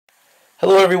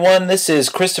Hello everyone, this is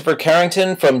Christopher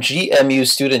Carrington from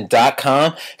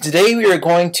GMUstudent.com. Today we are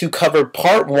going to cover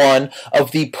part 1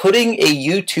 of the putting a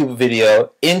YouTube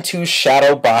video into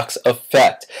Shadowbox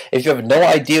effect. If you have no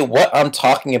idea what I'm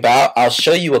talking about, I'll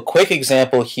show you a quick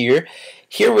example here.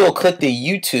 Here we'll click the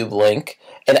YouTube link,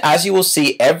 and as you will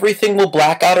see, everything will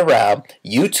black out around.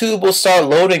 YouTube will start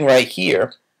loading right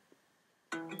here.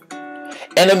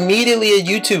 And immediately a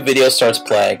YouTube video starts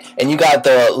playing, and you got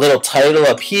the little title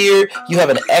up here, you have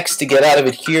an X to get out of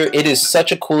it here. It is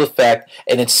such a cool effect,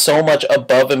 and it's so much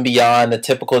above and beyond the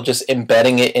typical just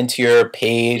embedding it into your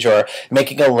page or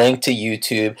making a link to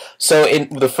YouTube. So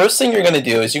the first thing you're going to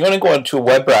do is you're going to go into a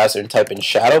web browser and type in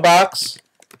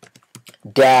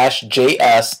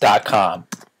shadowbox-js.com.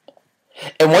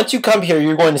 And once you come here,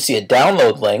 you're going to see a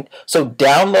download link. So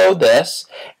download this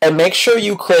and make sure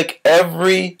you click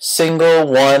every single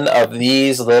one of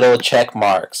these little check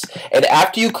marks. And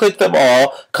after you click them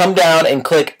all, come down and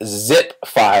click zip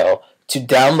file to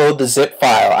download the zip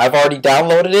file. I've already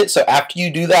downloaded it, so after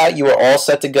you do that, you are all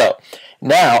set to go.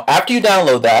 Now, after you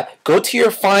download that, go to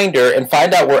your Finder and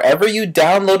find out wherever you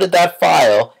downloaded that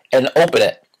file and open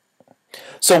it.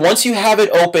 So once you have it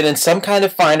open in some kind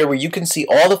of Finder where you can see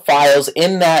all the files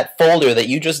in that folder that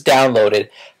you just downloaded,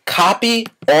 copy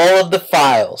all of the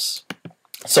files.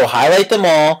 So highlight them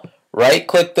all,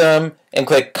 right-click them, and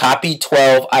click Copy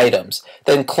 12 Items.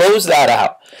 Then close that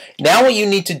out. Now what you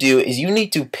need to do is you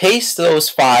need to paste those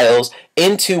files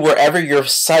into wherever your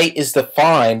site is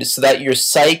defined so that your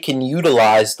site can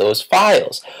utilize those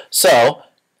files. So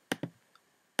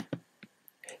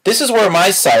this is where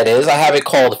my site is. I have it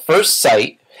called First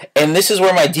Site, and this is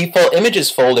where my default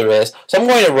images folder is. So I'm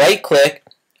going to right click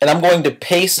and I'm going to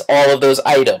paste all of those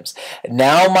items.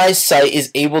 Now my site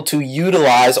is able to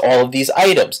utilize all of these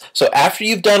items. So after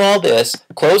you've done all this,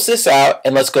 close this out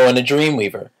and let's go into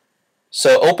Dreamweaver.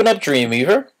 So open up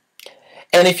Dreamweaver,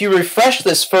 and if you refresh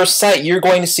this First Site, you're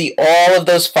going to see all of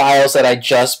those files that I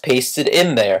just pasted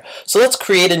in there. So let's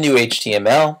create a new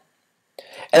HTML,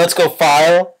 and let's go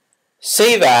File,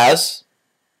 Save As,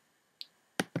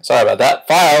 sorry about that,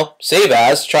 File, Save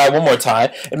As, try one more time,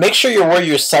 and make sure you're where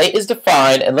your site is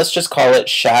defined, and let's just call it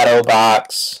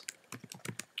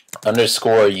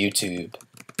Shadowbox_YouTube,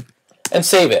 and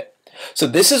save it. So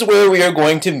this is where we are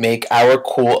going to make our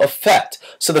cool effect.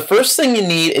 So the first thing you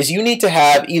need is you need to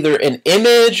have either an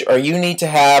image or you need to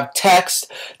have text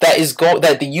that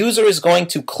the user is going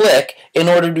to click in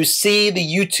order to see the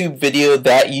YouTube video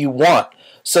that you want.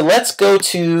 So let's go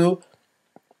to,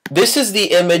 this is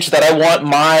the image that I want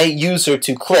my user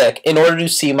to click in order to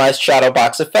see my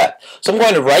Shadowbox effect. So I'm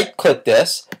going to right click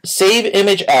this, save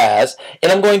image as,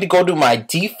 and I'm going to go to my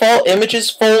default images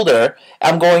folder.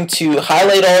 I'm going to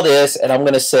highlight all this and I'm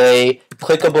going to say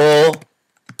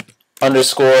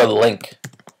clickable_link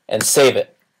and save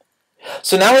it.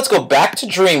 So now let's go back to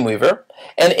Dreamweaver,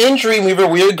 and in Dreamweaver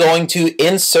we are going to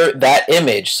insert that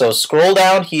image. So scroll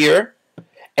down here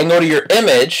and go to your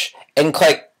image and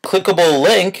click clickable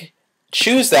link,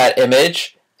 choose that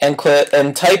image, and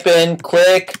type in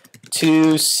click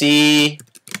to see,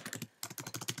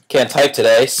 can't type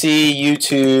today, see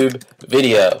YouTube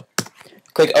video.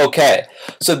 Click OK.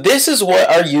 So this is what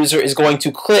our user is going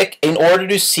to click in order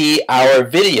to see our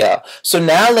video. So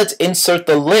now let's insert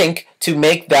the link to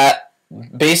make that,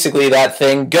 basically that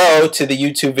thing go to the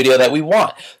YouTube video that we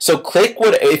want. So click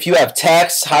if you have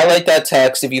text, highlight that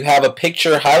text. If you have a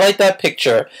picture, highlight that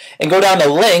picture and go down to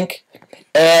link,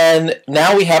 and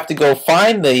now we have to go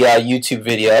find the YouTube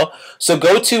video. So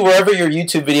go to wherever your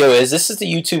YouTube video is. This is the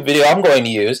YouTube video I'm going to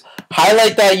use.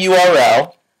 Highlight that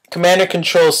URL, Command or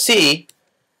Control C,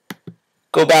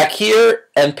 go back here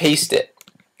and paste it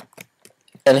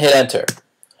and hit enter.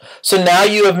 So now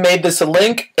you have made this a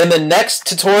link. In the next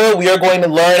tutorial, we are going to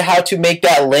learn how to make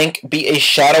that link be a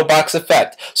Shadowbox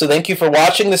effect. So thank you for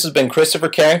watching. This has been Christopher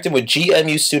Carrington with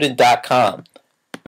GMUstudent.com.